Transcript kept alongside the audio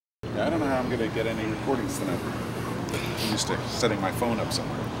I don't know how I'm going to get any recordings tonight. I'm used to setting my phone up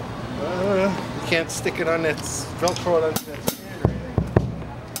somewhere. You can't stick it on that Velcro it onto that stand or anything.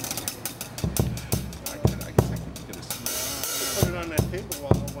 I guess I can get a... Put it on that table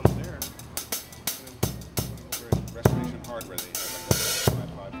while no one's there. Over at Restoration Hardware, they have like a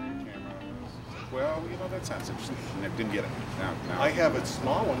tripod for your camera. Well, you know, that sounds interesting. And I didn't get it. Now. I have a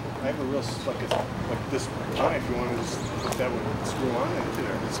small one. I have a real, like this one, if you want to just put that one, screw on into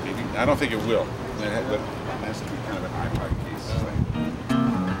there. Maybe, I don't think it will. It has to be kind of an iPod case or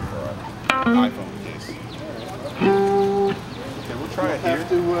an iPhone case. Okay, we'll try it here. Have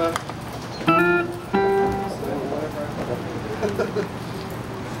to,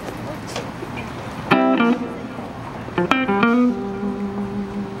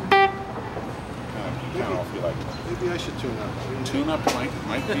 maybe I should tune up. Tune up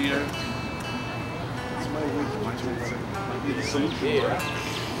might be a... It's my week. Might be the solution. Yeah.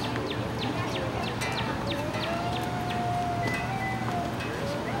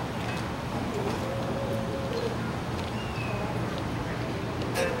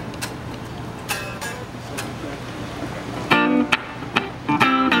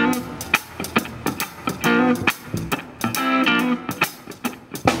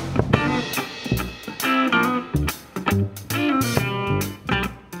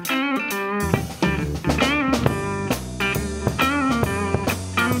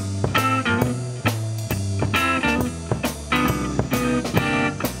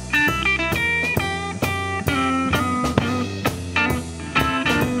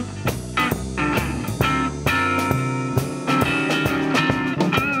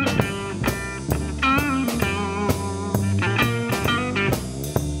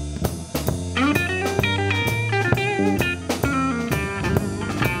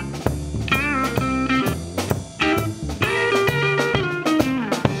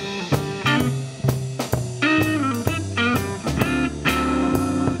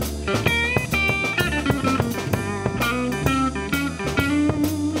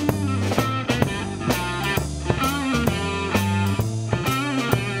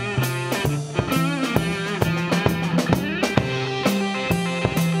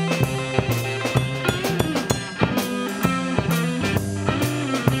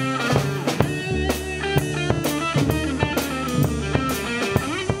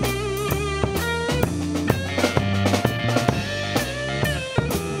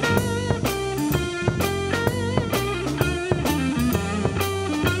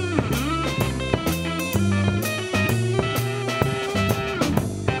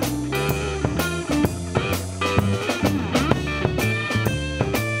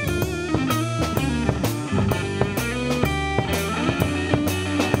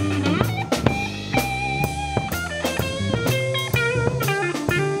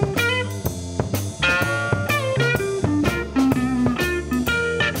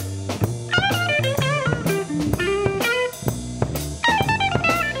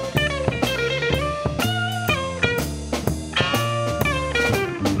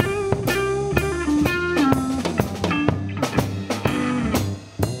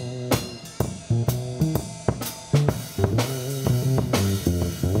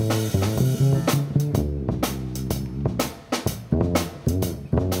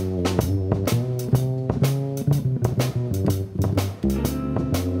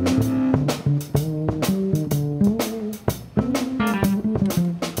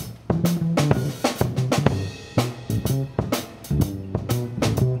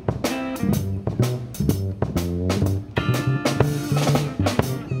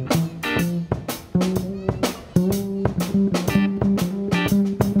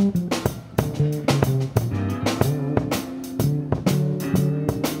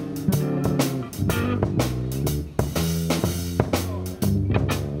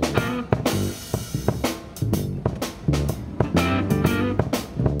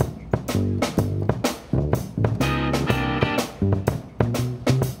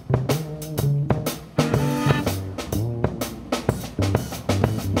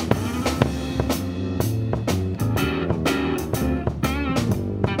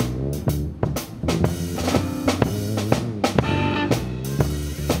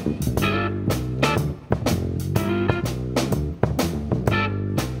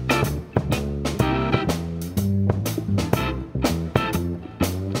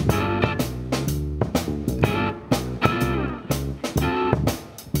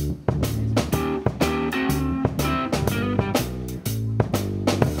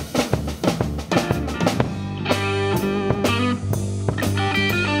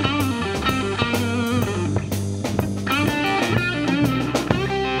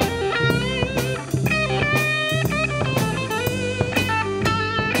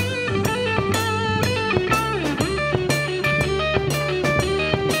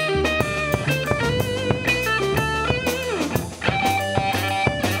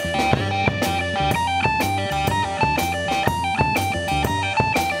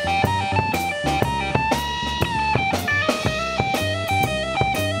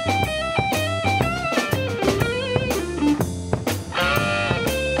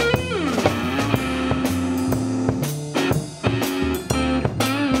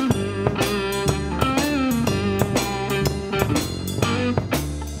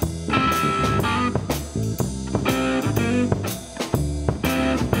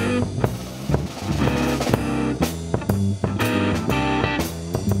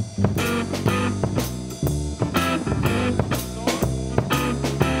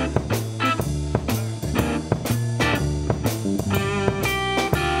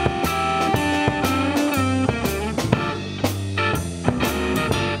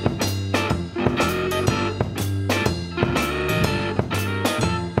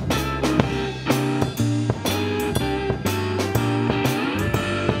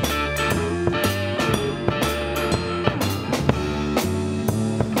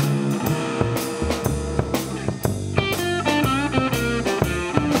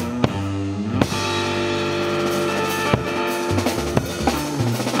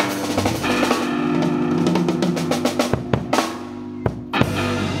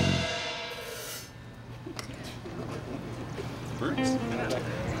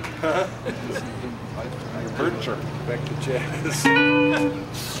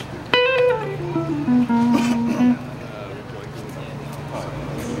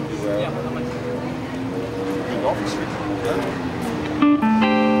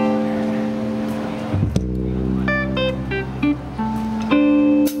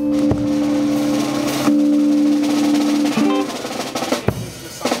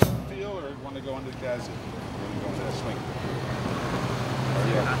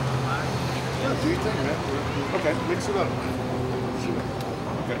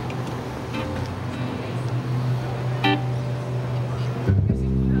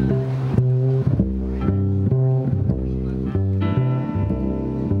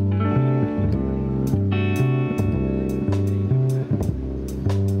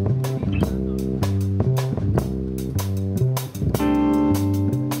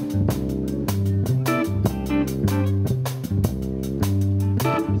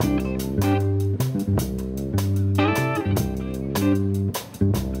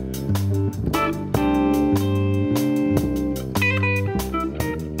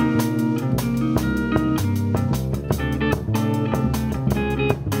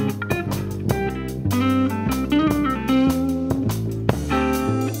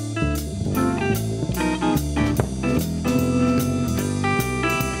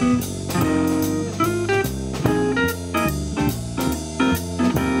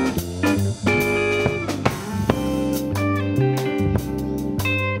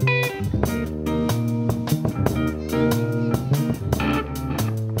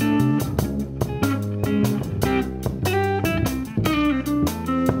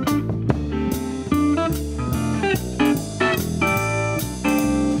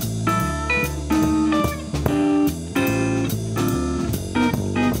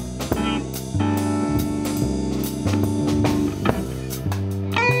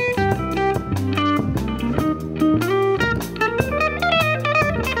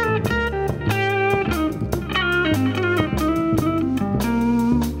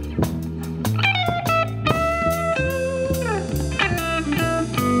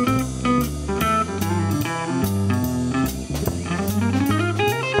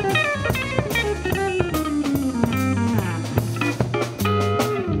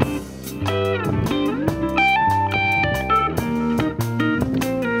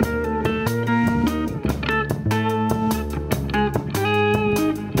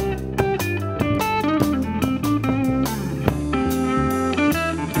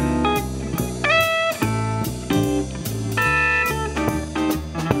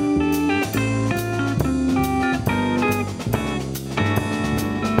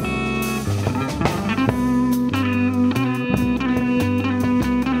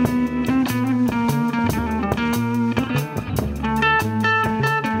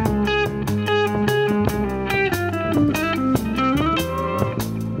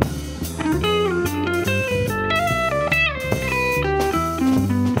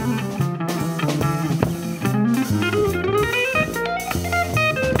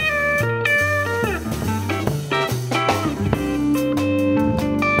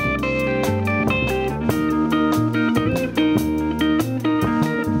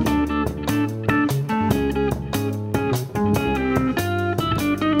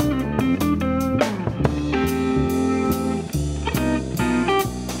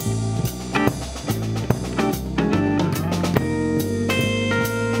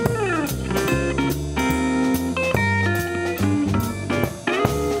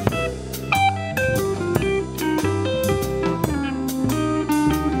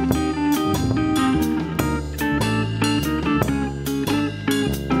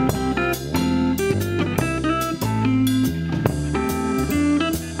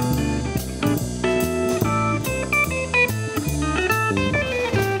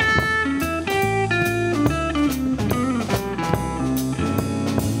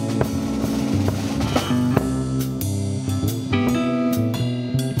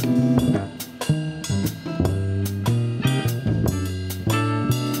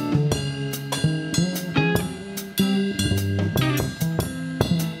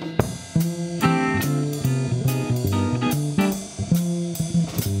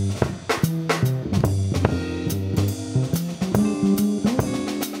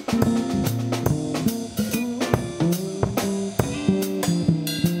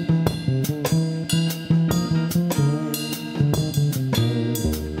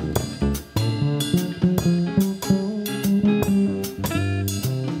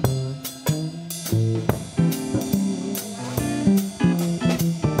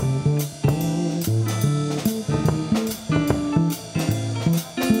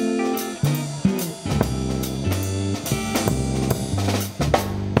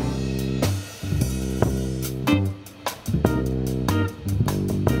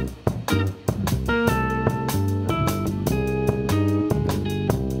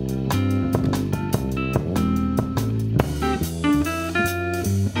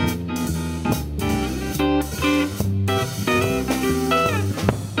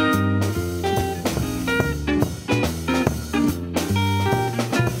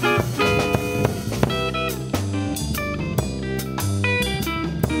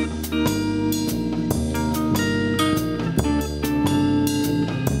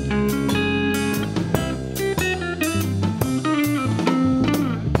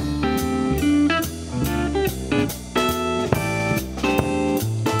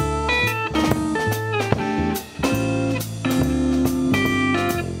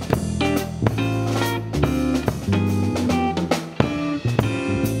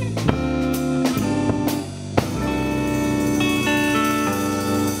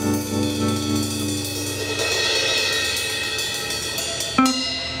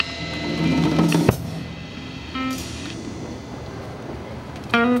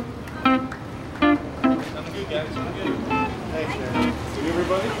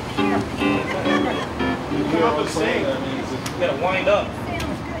 Come up and sing. You gotta wind up. You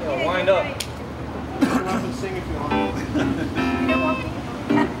gotta wind up. Come up and sing if you want.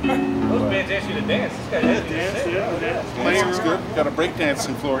 Those bands ask you to dance. This guy has you to Dance, sing. yeah, dance. Dancing's good. Got a break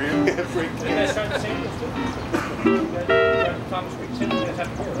dancing floor here. You guys starting to sing this too? You guys starting to Thomas Creek sing? You guys have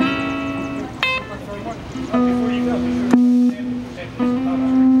to go, right? Before you go, be sure to stand Thomas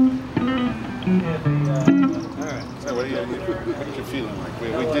Creek. Alright. So what's your feeling like?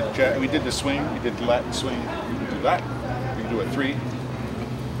 We did the swing, we did the Latin swing. We can do that. We can do a 3.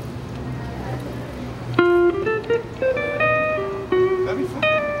 That'd be fun.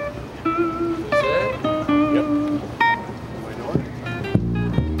 Yep. Why not?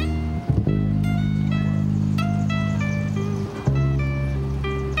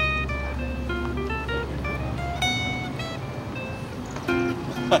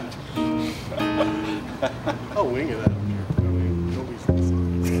 I'll wing it out here. I mean, nobody's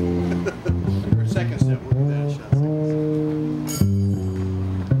listening. Second step, we'll do that shot.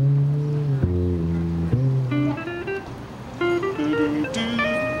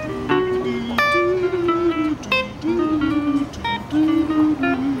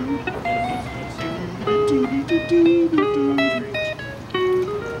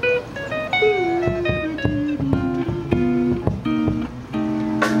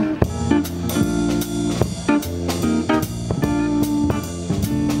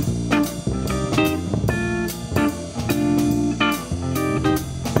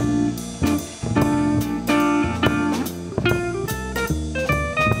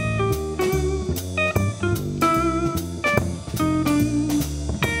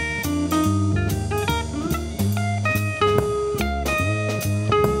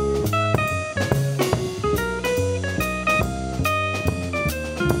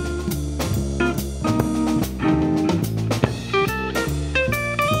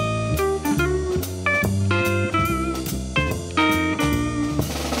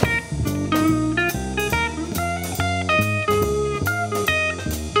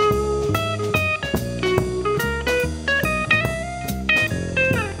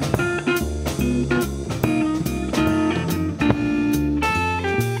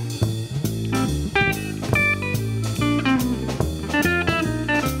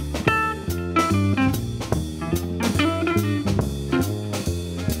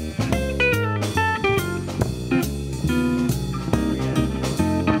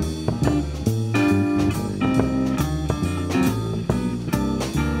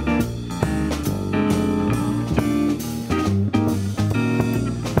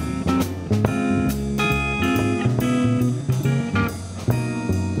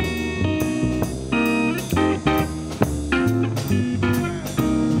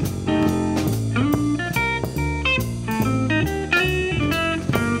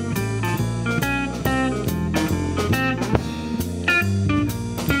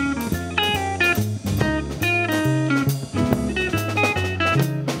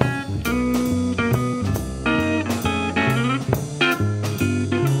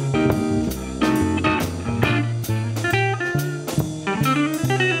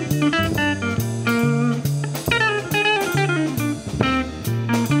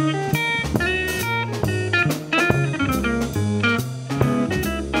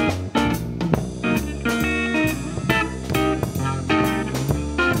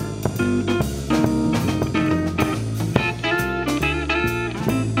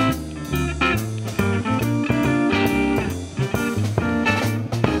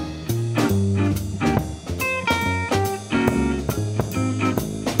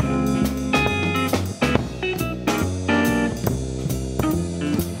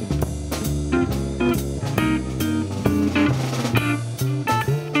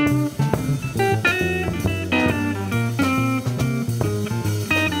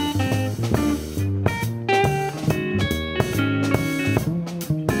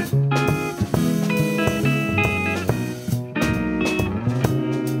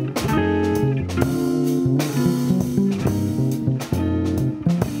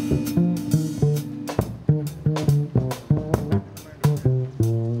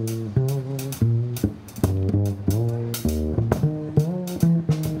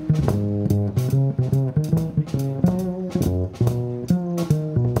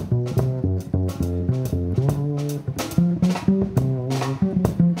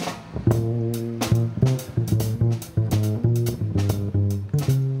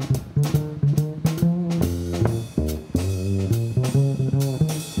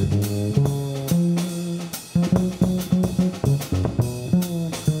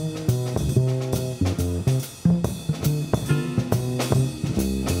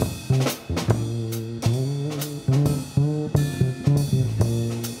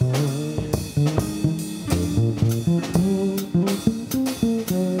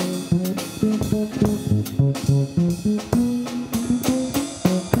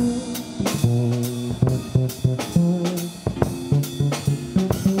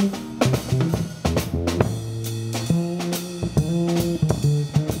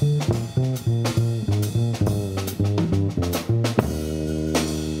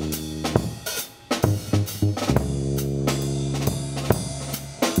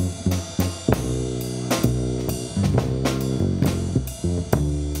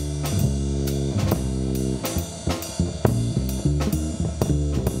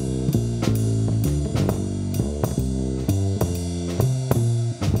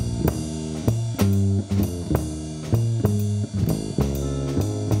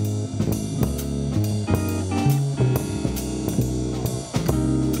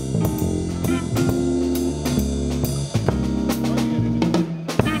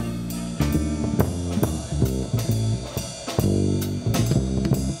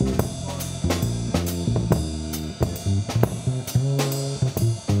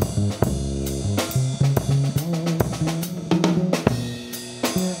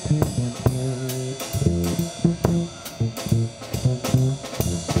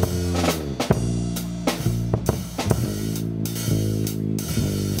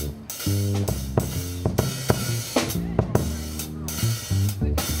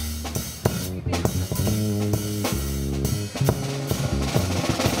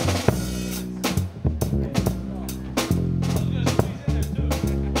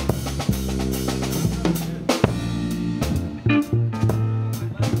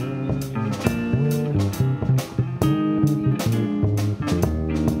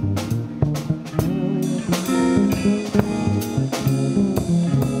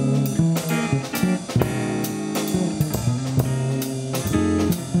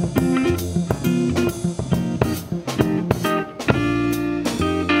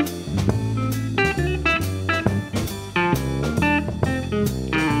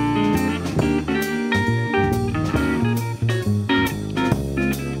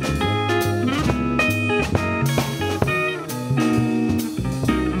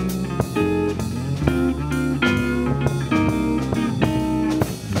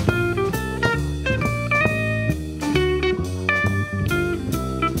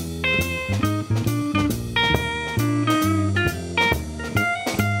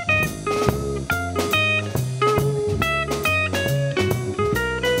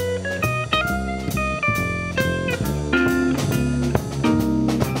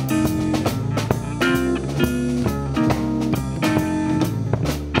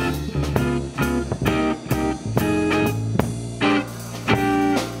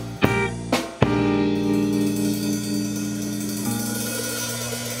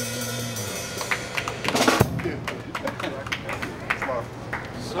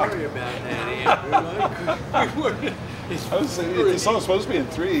 I was saying, the song's supposed to be in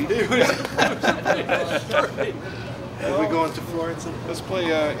 3. Are we going to Florence? Let's play,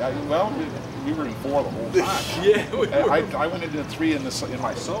 well, we were in 4 the whole time. Yeah, we were. I went into 3 in my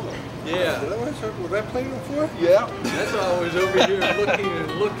solo. Yeah. Was I playing in 4? Yeah. That's why I was over here looking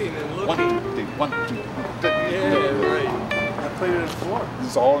and looking and looking. 1, 2, 3. Yeah, right. I played it in 4.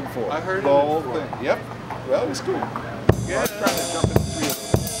 It's all in 4. I heard it the whole in 4. thing. Yep. Well, it's cool. Yeah. I was trying to jump into 3 of them.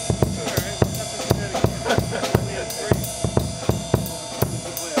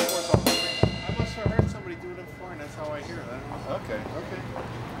 I must have heard somebody do it in 4, and that's how I hear it. I don't know. Okay. Okay.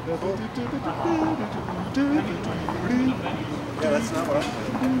 Yeah, that's not what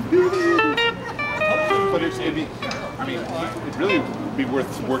I'm doing. But it really would be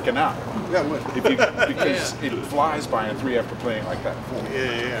worth working out. Yeah, what? Because it flies by in 3 after playing like that in 4.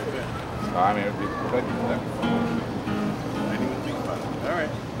 Yeah. I mean, it'd be good. I didn't even think about it. All right.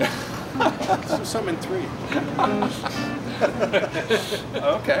 Let's do some in 3.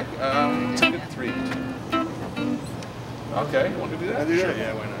 Okay. 2 and 3. Okay, you want to do that? Sure.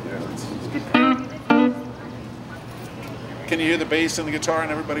 Yeah, why not? Yeah, it's good. Can you hear the bass and the guitar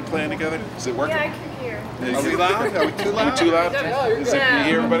and everybody playing together? Is it working? Yeah, I can hear. Are we loud? Are we too Are loud? we too loud? Yeah, Is it, can you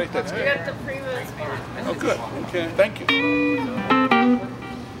hear everybody? That's We good. got the previous one. Oh, good. Okay. Thank you.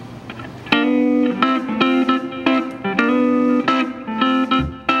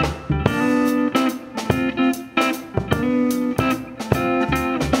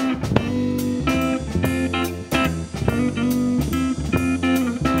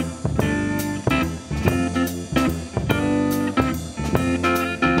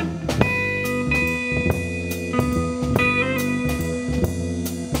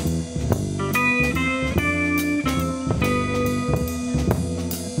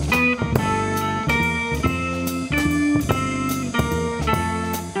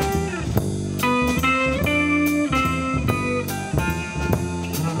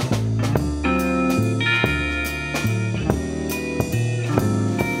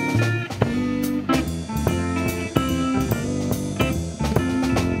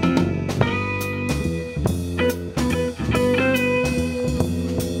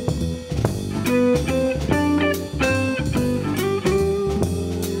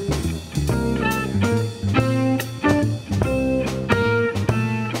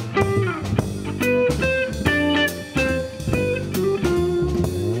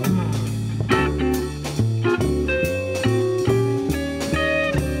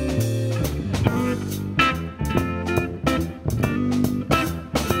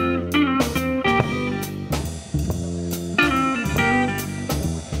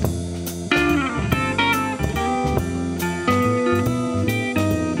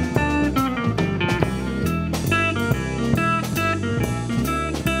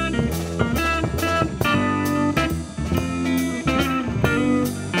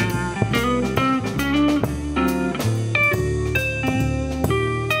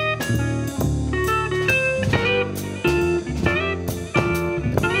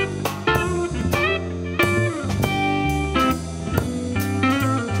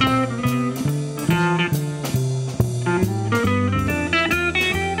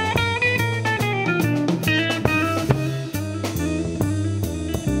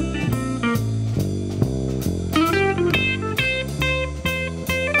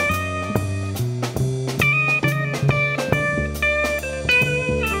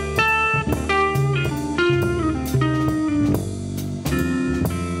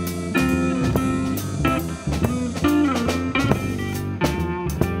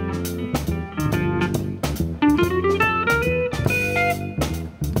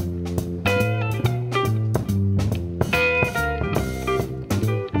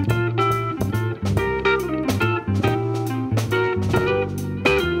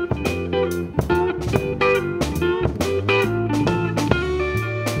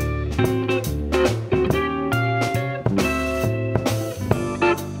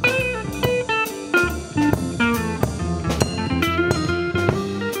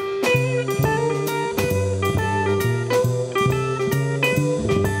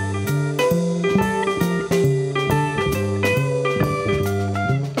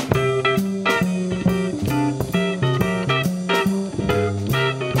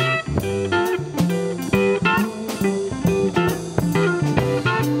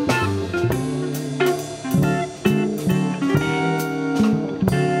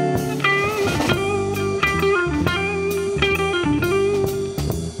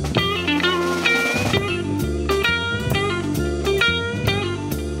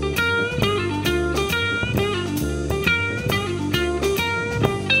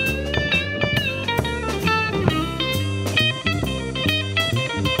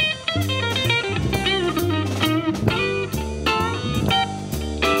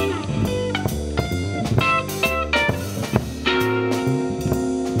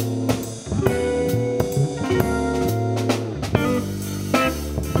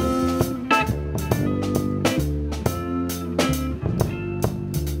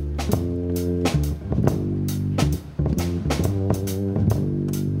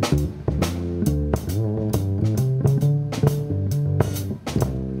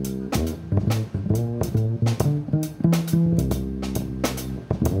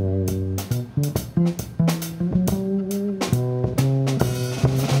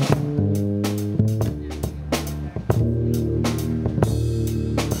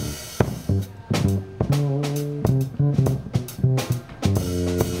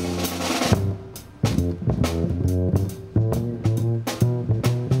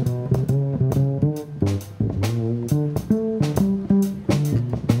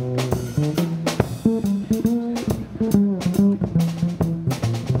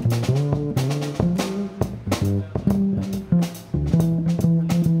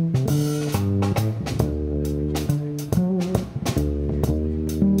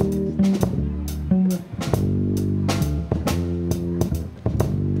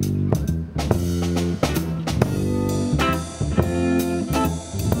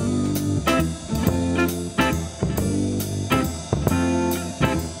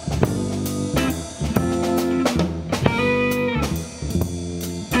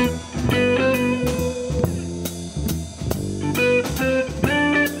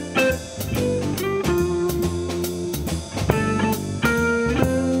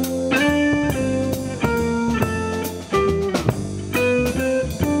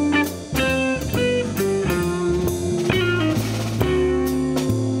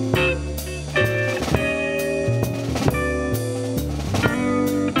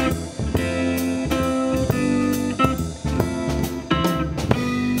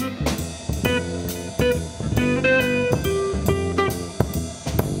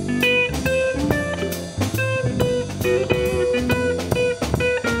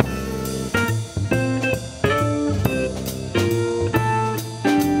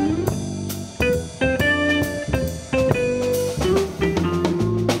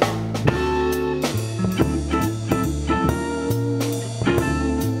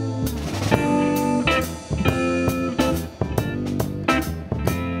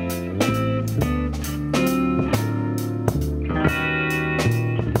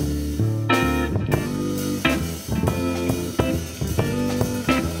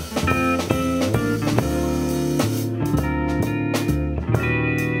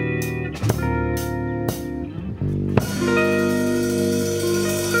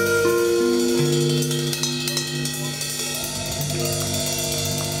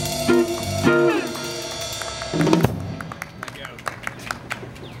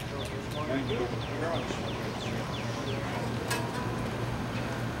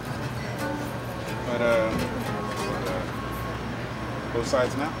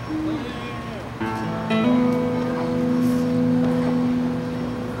 sides now?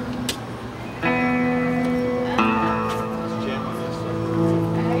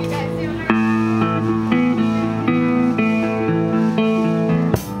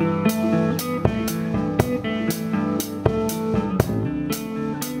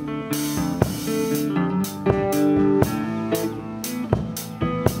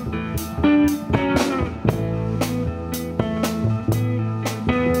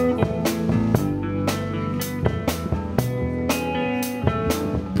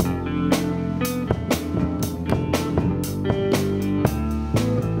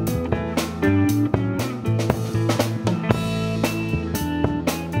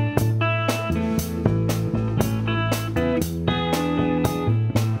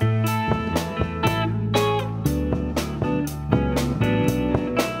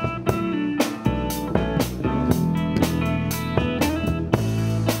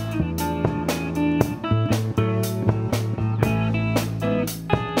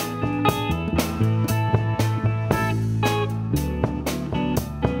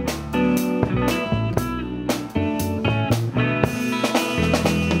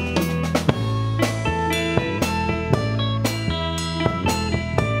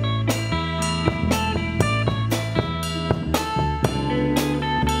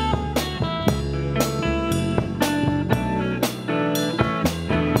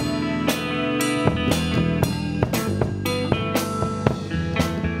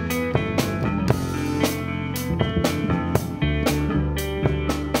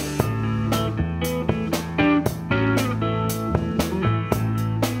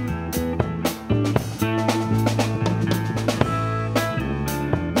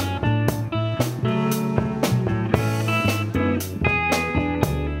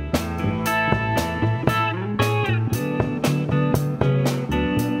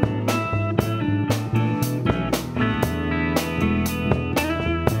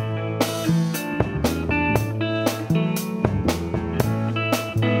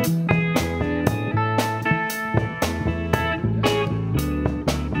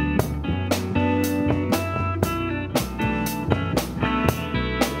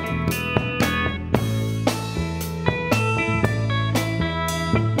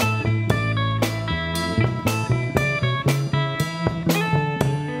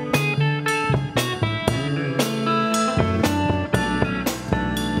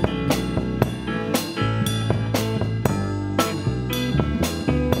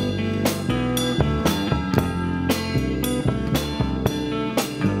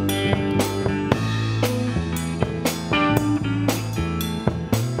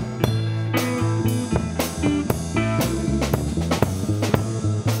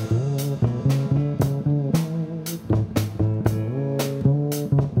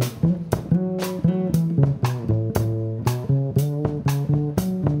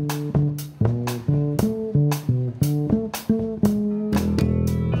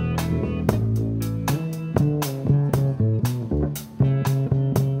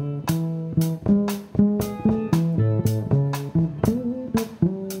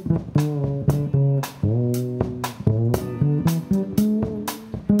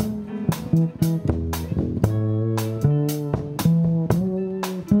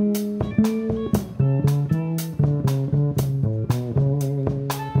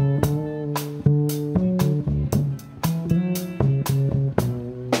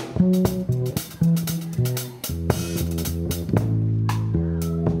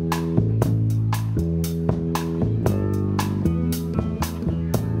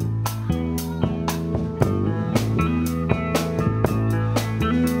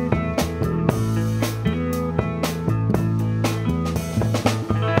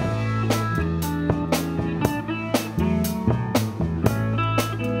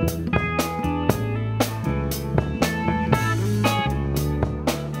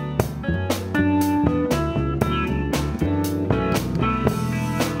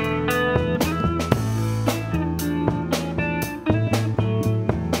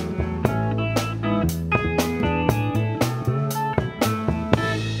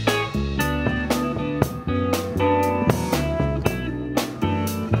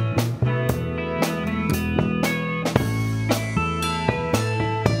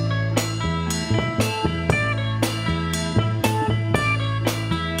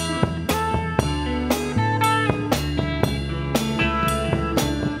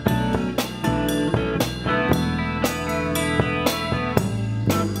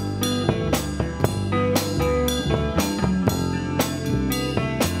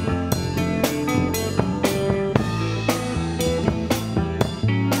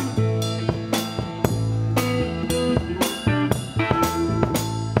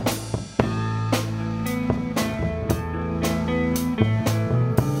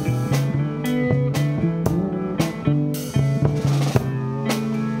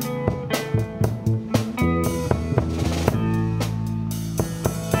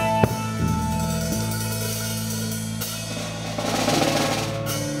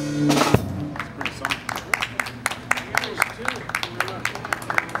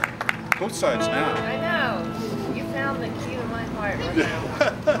 both sides now. I know. You found the key to my heart right now.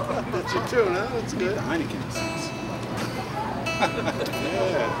 That's your tune, huh? That's Need good. the Heineken sense.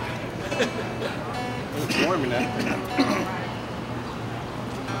 Yeah. It's warm in that.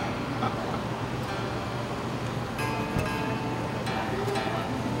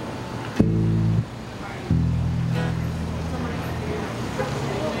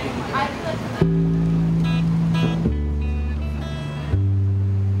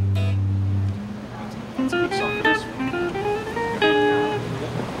 That's a good song for this one.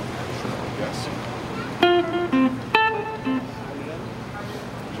 Yes.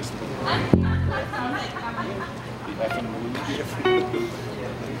 Just the effing blues.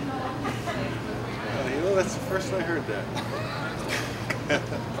 You know, that's the first time I heard that. You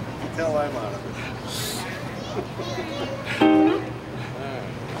can tell I'm out of it.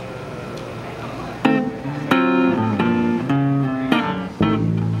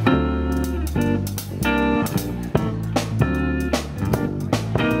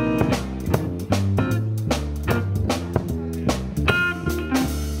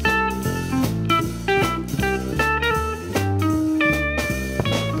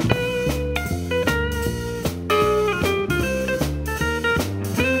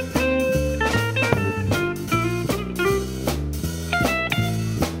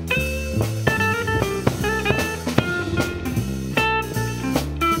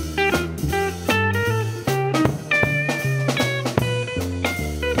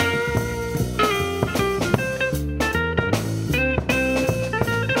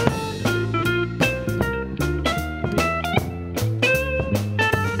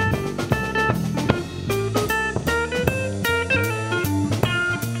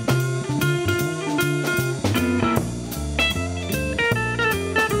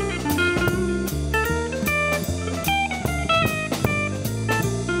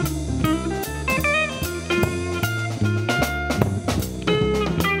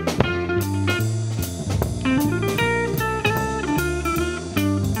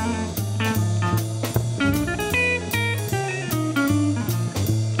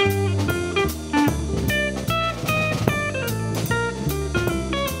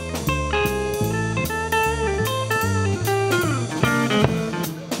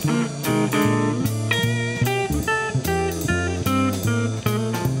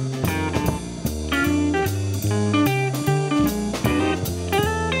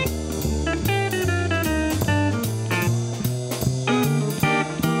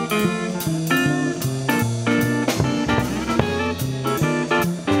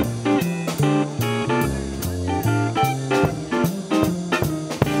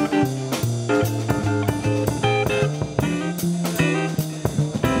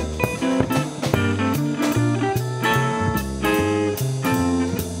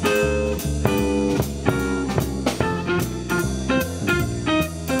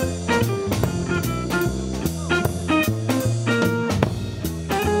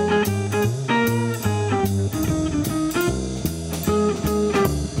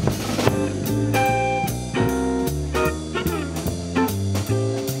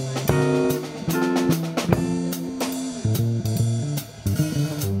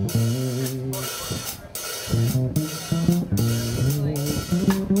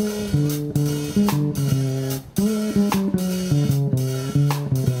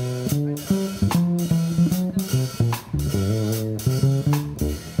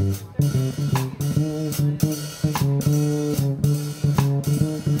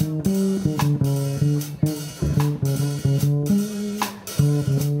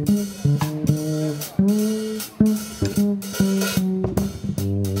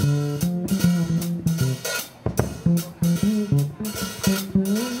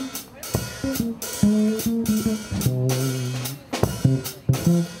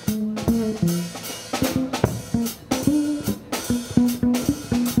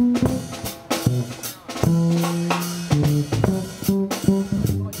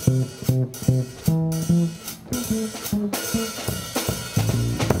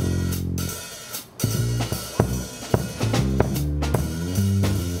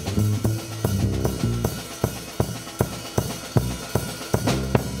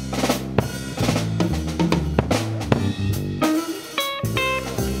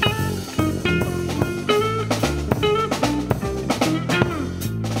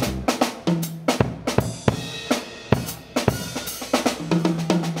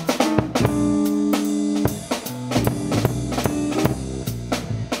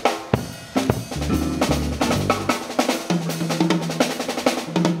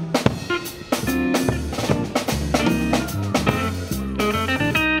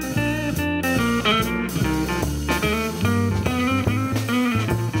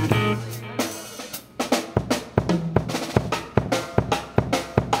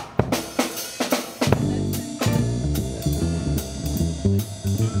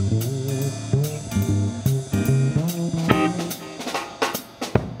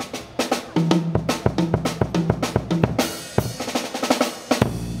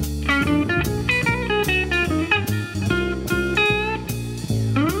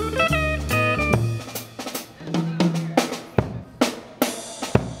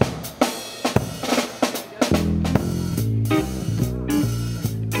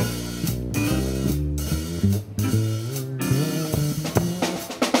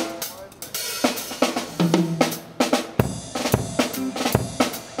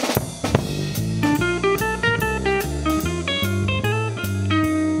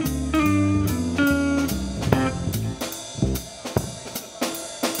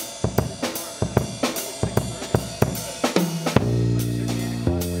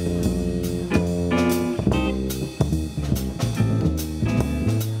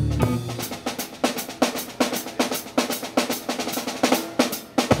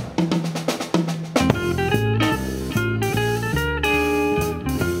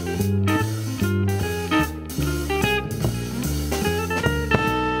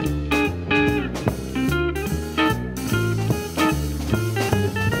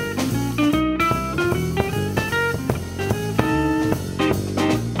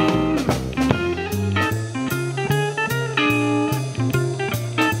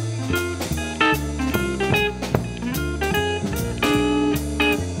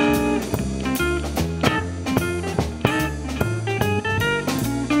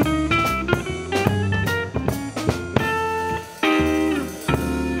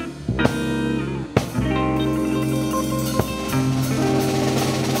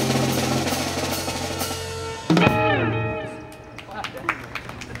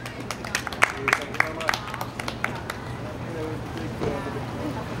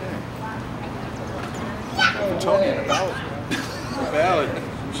 ballad.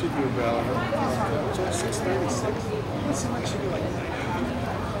 We should do a ballad. It's only 6:36. It seems like it should be like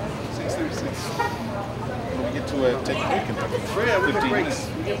 6:36. We get to take a break in about yeah, we get 15 breaks. minutes.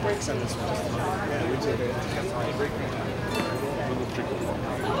 We get breaks on this one. Yeah, we take a break. We'll drink a while.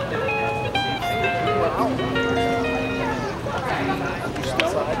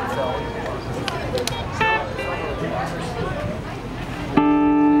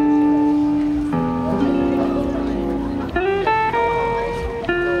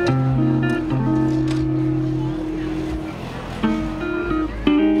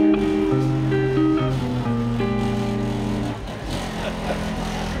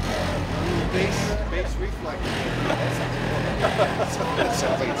 Base reflex. That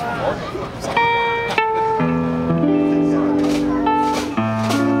sounds like it's important.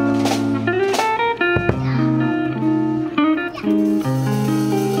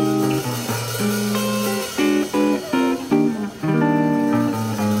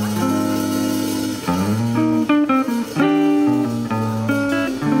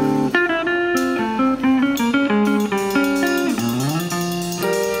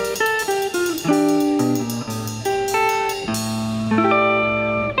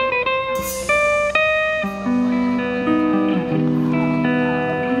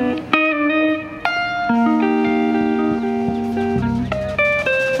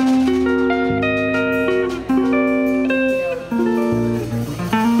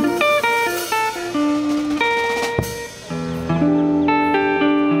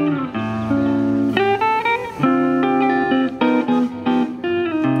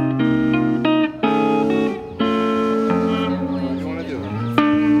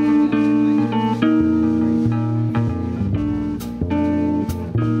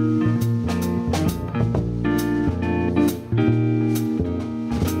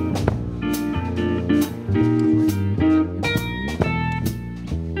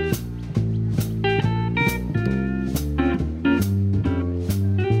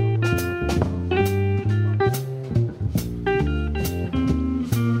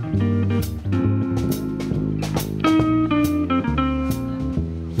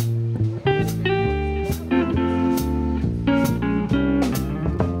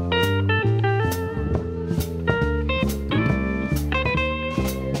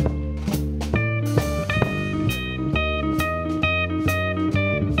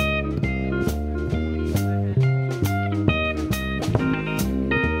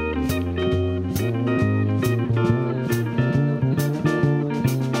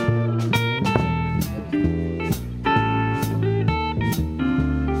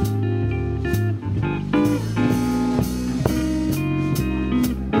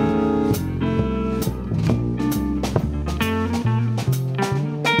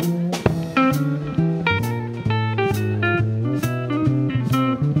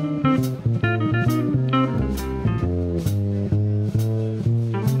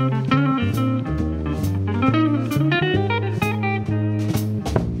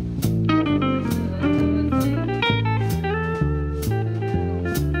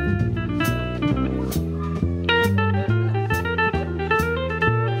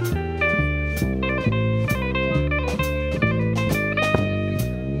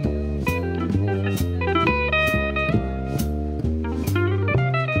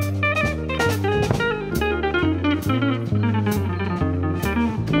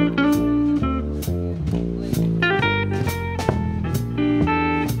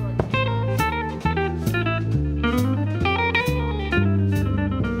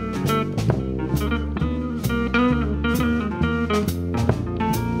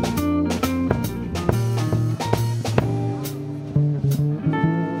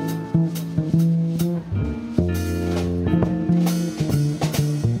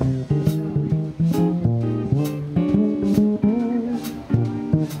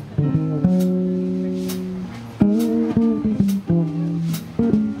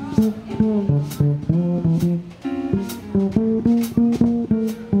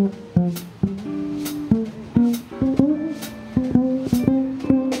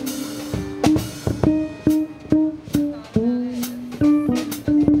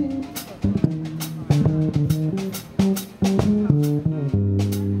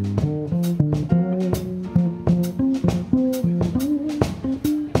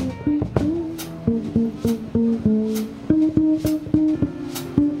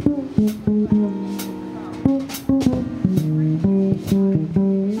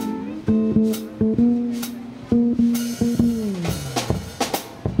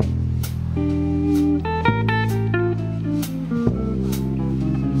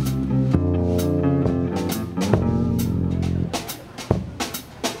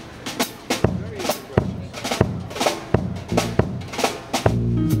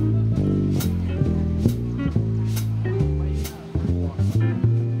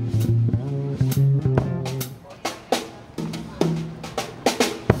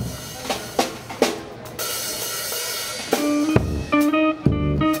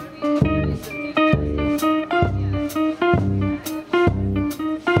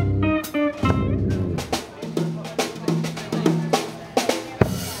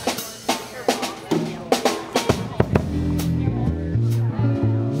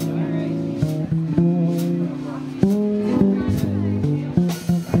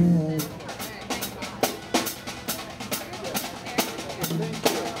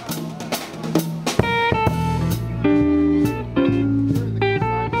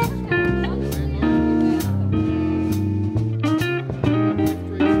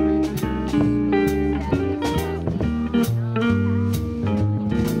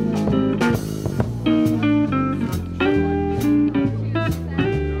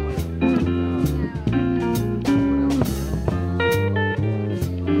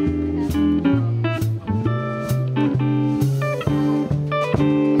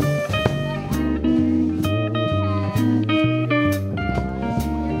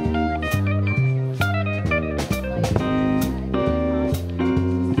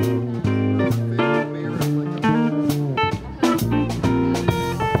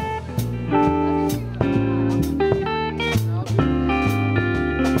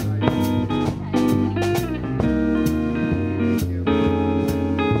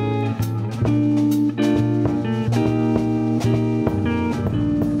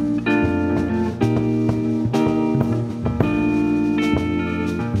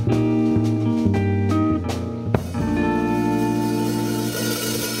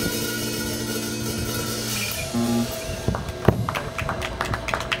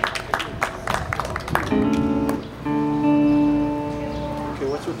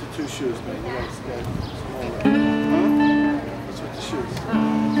 shoes, man. You got That's what the shoes.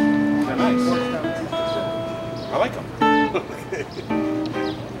 They're nice. I like them. Okay.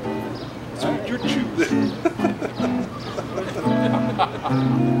 So your shoes.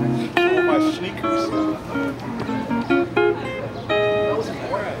 Oh, my sneakers.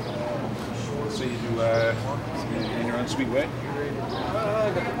 So you do in your own sweet way?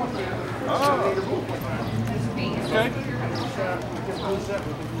 Oh. Okay.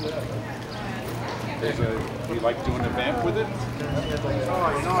 Do you like doing a vamp with it? No,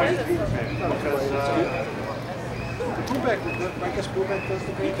 I didn't do the vamp because Brubeck, I guess Brubeck does the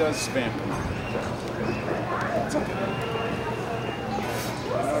He vamp. does vamp. It's okay.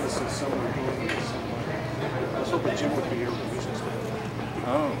 I noticed that someone doing this somewhere. I was hoping Jim would be here with the business.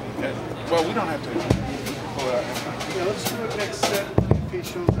 Oh, okay. Well, we don't have to pull it out. Yeah, let's do it next set if he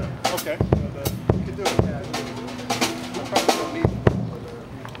shows up. Okay. We can do it. We'll probably go meet.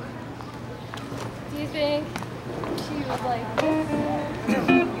 Do you think she would like this?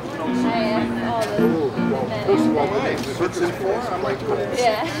 I asked all the men. What's in for? I might do it.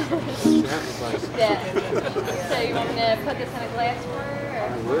 Yeah. Yeah. So you want me to put this in a glass for her?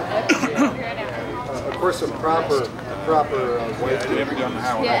 Or? Of course, a proper white. Yeah, never done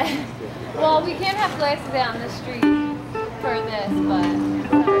how. Yeah. Well, we can't have glasses out in the street for this, but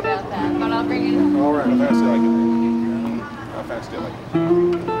sorry about that. But I'll bring it. All right. How fast do you like it? How fast do you like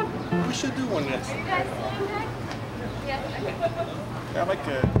it? We should do one next. Are you guys sitting there? Yeah. Okay. Yeah, I like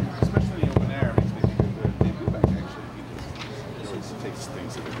especially the open air, makes me think of Dave Brubeck, actually. He always takes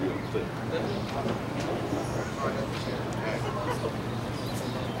things that are real clear.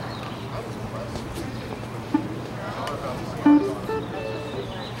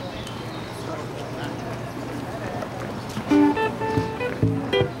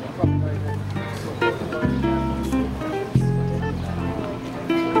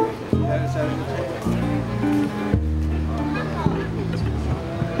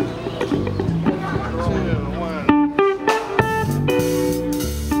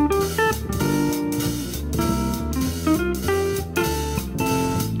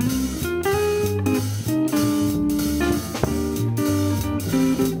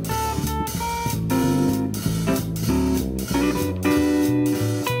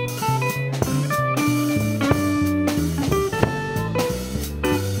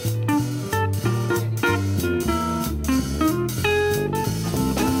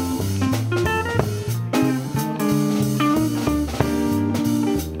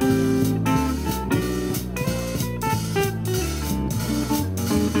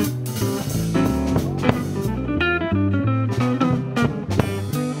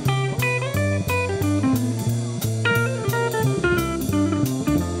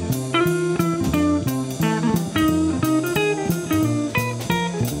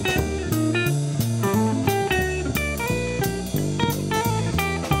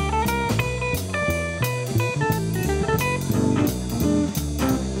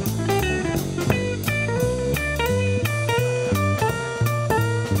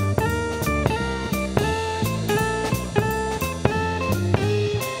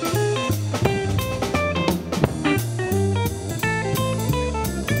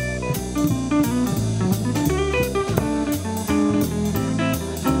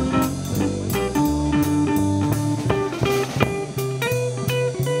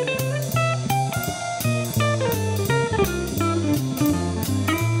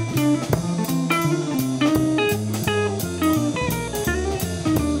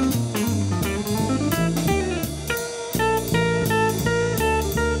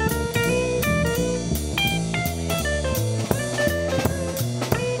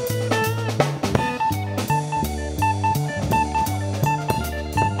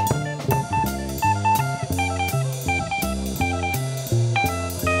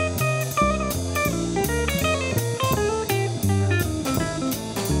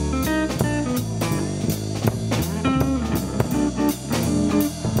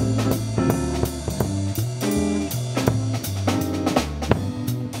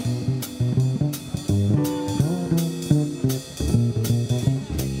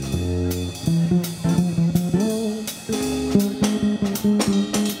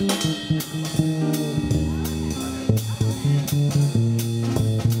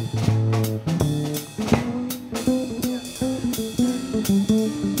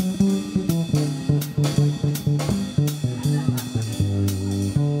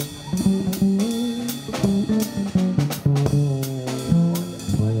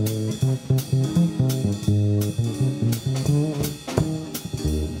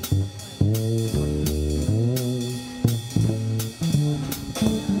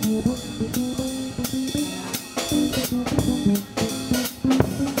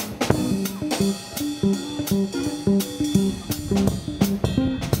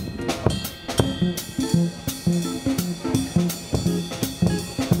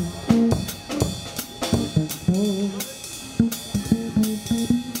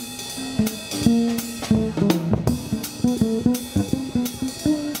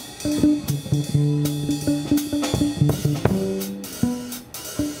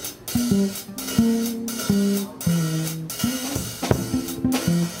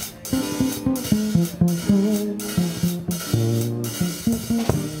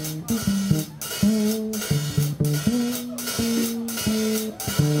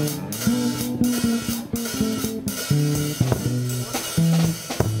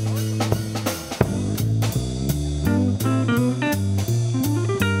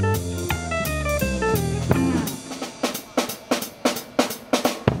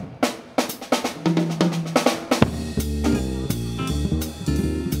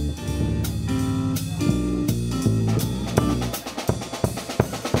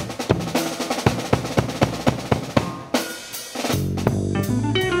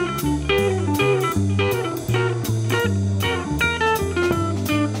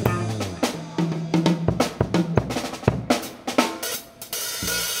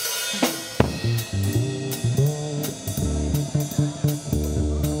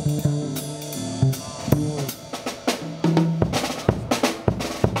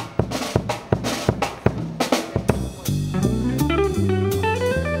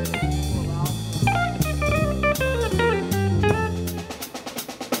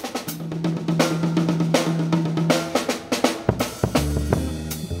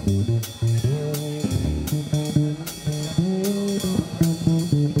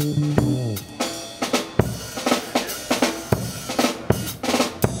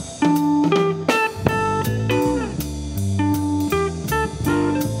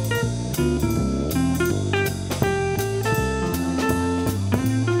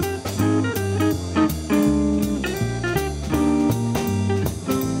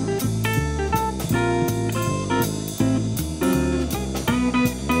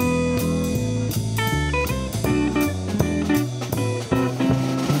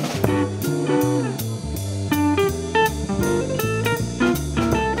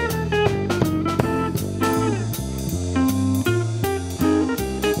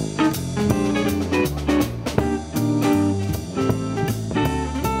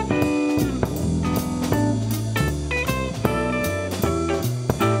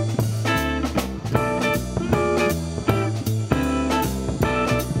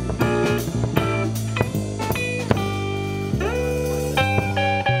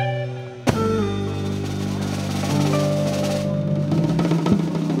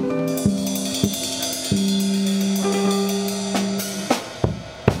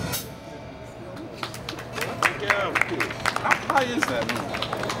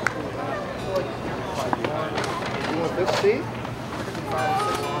 You want this seat?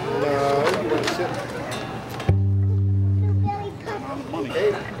 No, you want to sit.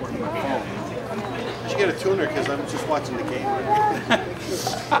 Hey. I should get a tuner because I'm just watching the game.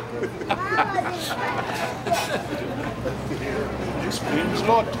 Explains a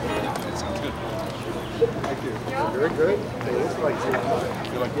lot. That sounds good. Thank you. Very good. They look like you.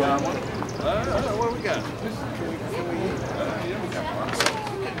 Feel like we're on one? What do we got? Yeah, we got lots.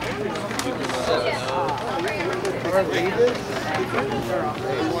 Can I read this?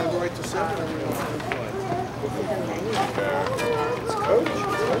 You want to go right to 7 or we want It's Coach.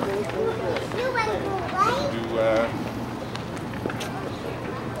 Do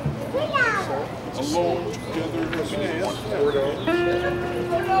alone together. Hey,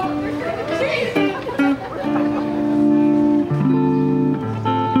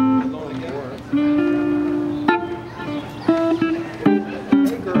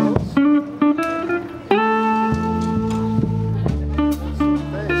 girls.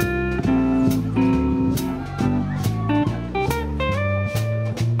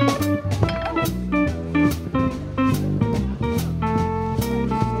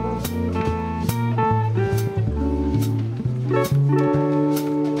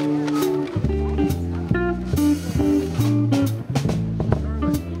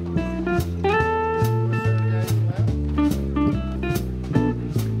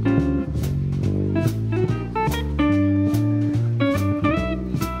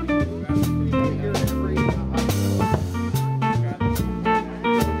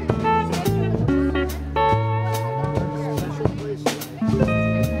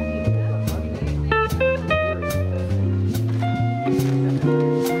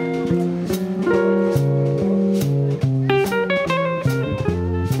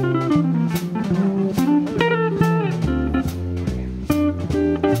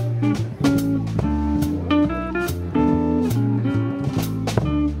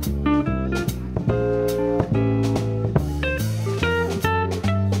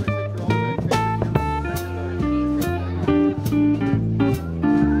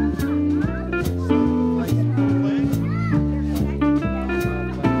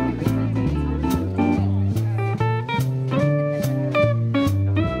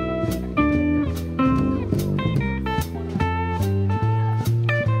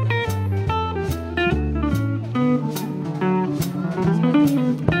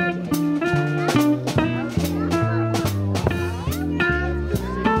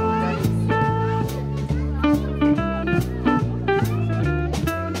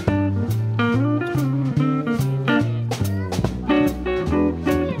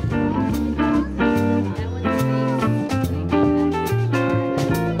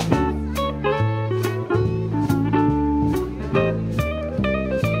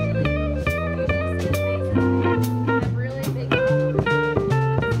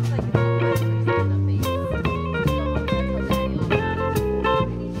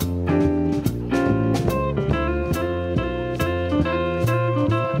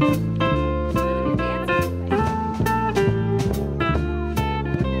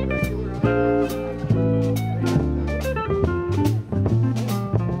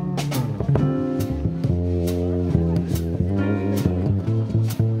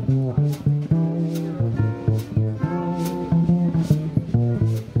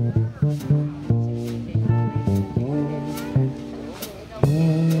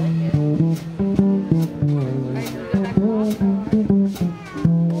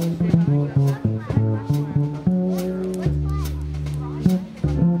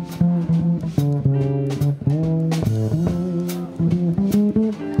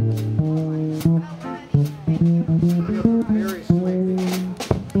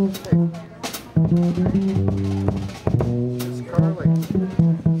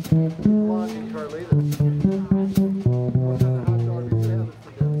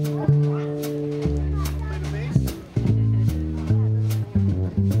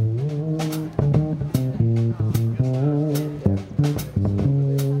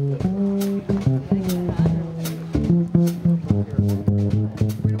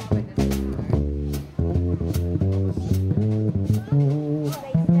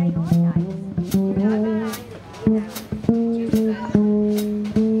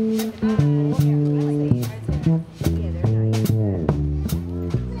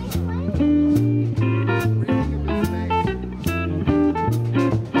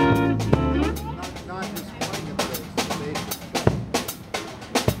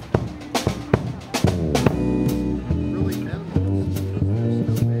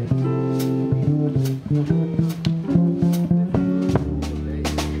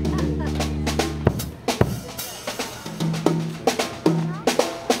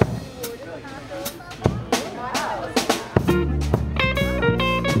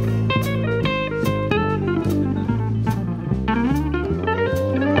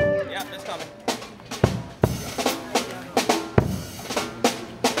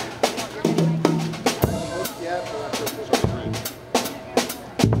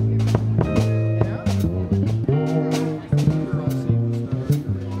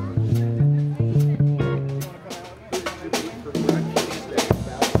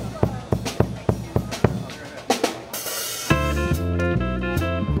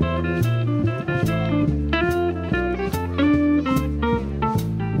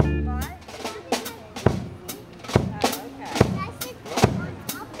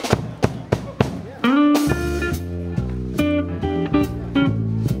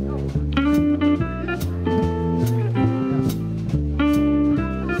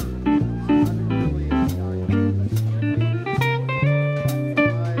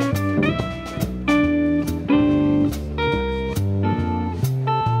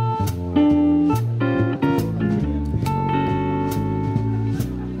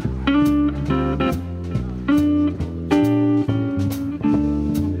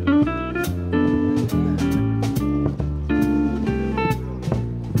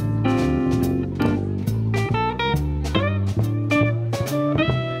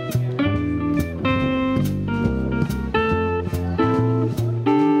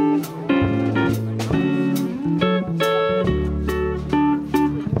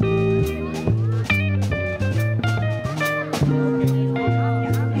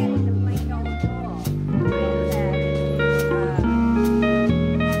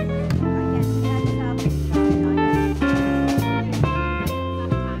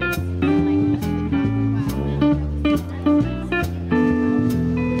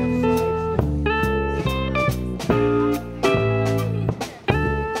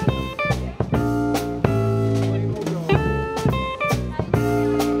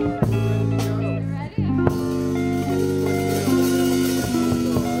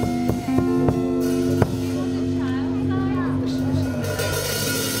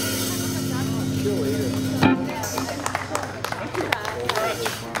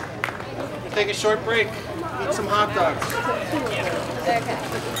 short break. Eat some hot dogs. Okay.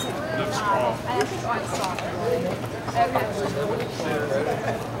 Enough straw.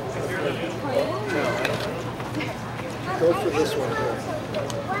 Go for this one here.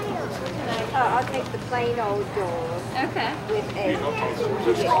 I'll take the plain old dog Okay. with a, ask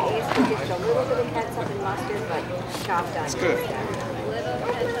for just a little bit of ketchup and mustard, but chopped onions. good. Little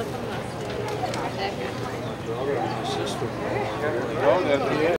ketchup and mustard. Okay. Oh,